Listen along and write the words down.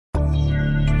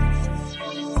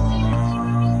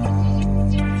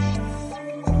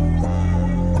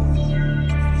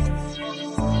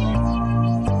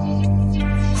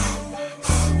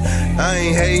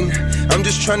I'm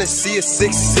just trying to see it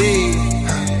succeed.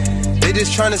 They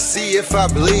just trying to see if I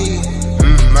bleed.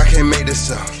 I can't make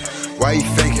this up. Why you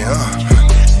faking,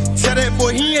 Tell that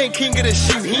boy he ain't king of the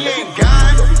sheep, he ain't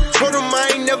God. Told him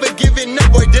I ain't never giving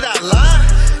up, boy, did I lie?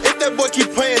 If that boy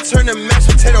keep playing, turn to mashed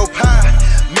potato pie.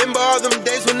 Remember all them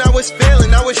days when I was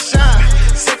failing, I was shy.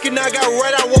 Second I got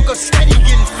right, I woke up steady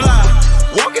getting fly.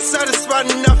 Walk inside the spot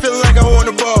and I feel like I want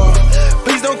a ball.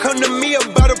 Please don't come to me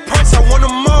about a price, I want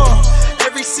them all.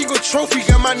 Every single trophy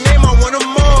got my name, I want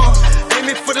them all.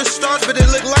 Aiming for the stars, but it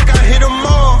look like I hit them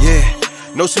all. Yeah,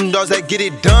 know some dogs that get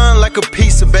it done like a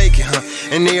piece of bacon,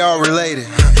 and they all related,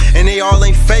 and they all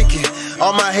ain't faking.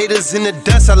 All my haters in the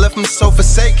dust, I left them so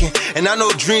forsaken. And I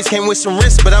know dreams came with some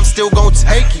risk, but I'm still gon'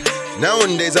 take it.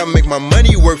 Nowadays I make my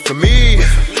money work for me.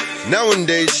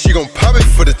 Nowadays she gon' pop it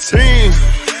for the team.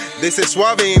 They say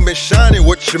Suave ain't been shining,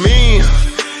 what you mean?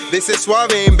 They say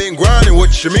Suave ain't been grinding,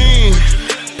 what you mean?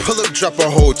 Pull up, drop a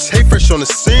whole tape fresh on the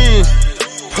scene.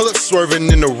 Pull up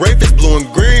swerving in the rape, it's blue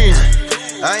and green.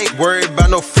 I ain't worried about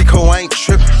no freako, I ain't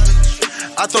trippin'.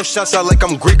 I throw shots out like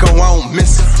I'm Greco, I don't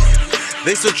miss it.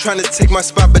 They still tryna take my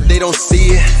spot, but they don't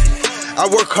see it. I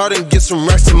work hard and get some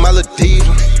racks to my little diva.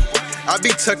 I be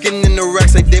tucking in the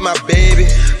racks like they my baby.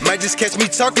 Might just catch me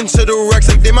talking to the racks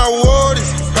like they my wardies.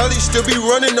 Probably still be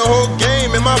running the whole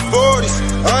game in my 40s.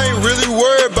 I ain't really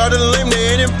worried about the lame,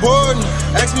 they ain't important.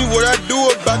 Ask me what I do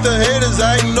about the haters,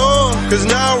 I ignore them. Cause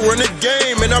now I run the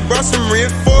game and I brought some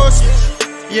reinforcements.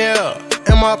 Yeah,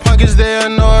 in my pockets they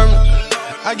enormous.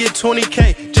 I get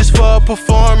 20K just for a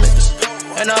performance.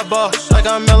 And I boss like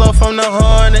I'm Mellow from the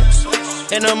Hornets.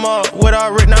 In the mall with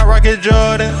our Rick, not Rocket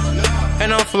Jordan.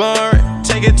 And I'm flooring,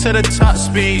 take it to the top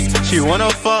speed. She wanna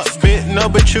fuck, bitch, no,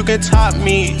 but you can top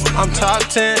me. I'm top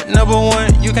 10, number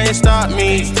 1, you can't stop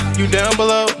me. You down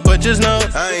below, but just know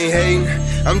I ain't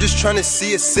hating, I'm just trying to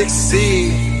see it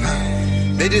succeed.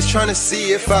 They just trying to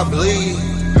see if I bleed.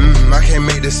 I can't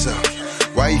make this up.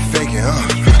 Why you faking,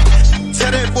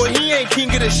 Tell that boy he ain't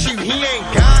king of the sheep, he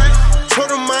ain't God.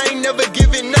 Told him I ain't never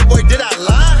giving up, boy, did I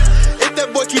lie? If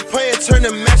that boy keep playing, turn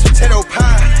to mashed potato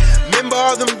pie. Remember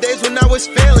all them days when I was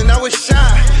failing, I was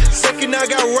shy. Second I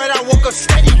got right, I woke up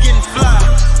steady getting fly.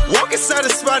 Walk inside the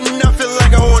spot and I feel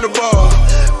like I want a ball.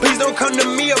 Please don't come to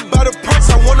me about a price,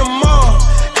 I want them all.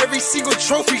 Every single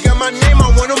trophy got my name,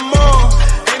 I want them all.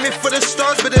 Aiming for the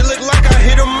stars, but it look like I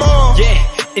hit them all.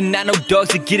 Yeah. And I know dogs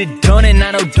that get it done, and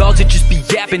I know dogs that just be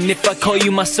yapping. If I call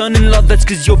you my son-in-law, that's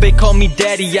cause your bae call me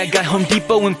daddy. I got Home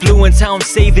Depot influence, how I'm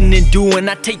saving and doing.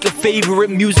 I take your favorite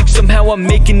music, somehow I'm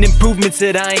making improvements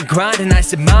that I ain't grinding. I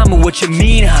said, mama, what you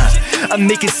mean, I'm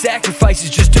making sacrifices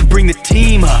just to bring the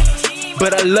team up.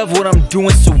 But I love what I'm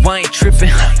doing, so I ain't tripping.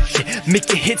 Yeah,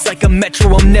 making hits like a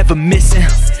Metro, I'm never missing.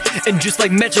 And just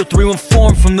like Metro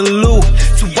 314 from the Lou.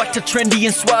 So I tell Trendy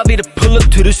and Suave to pull up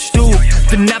to the stool.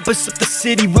 Then I bust up the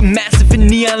city with Massive and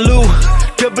Neon Lou.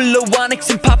 Double O Onyx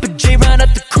and Papa J round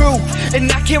out the crew.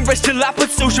 And I can't rest till I put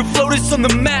social floaters on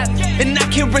the map. And I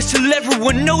can't rest till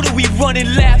everyone know that we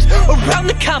running laps. Around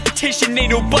the competition,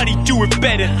 ain't nobody do it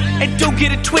better. And don't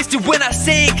get it twisted when I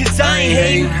say it, cause I ain't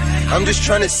hating. I'm just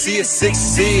trying to see it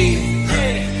succeed.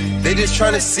 They just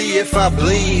trying to see if I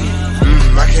bleed.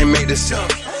 I can't make this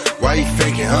up. Why you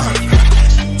faking,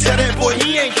 Tell that boy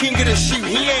he ain't king of the sheep,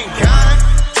 he ain't God.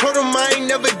 Told him I ain't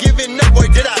never giving up, boy,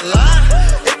 did I lie?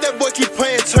 If that boy keep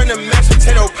playing, turn to mashed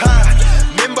potato pie.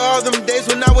 Remember all them days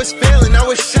when I was failing, I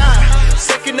was shy.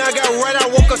 Second I got right, I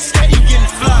woke up steady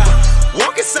getting fly.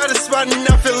 Walk inside the spot and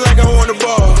I feel like I want a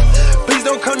ball. Please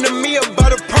don't come to me about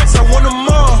a price, I want them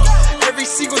all. Every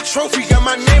single trophy got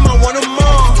my name, I want them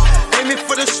all. Aiming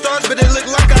for the stars, but it look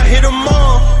like I hit them all.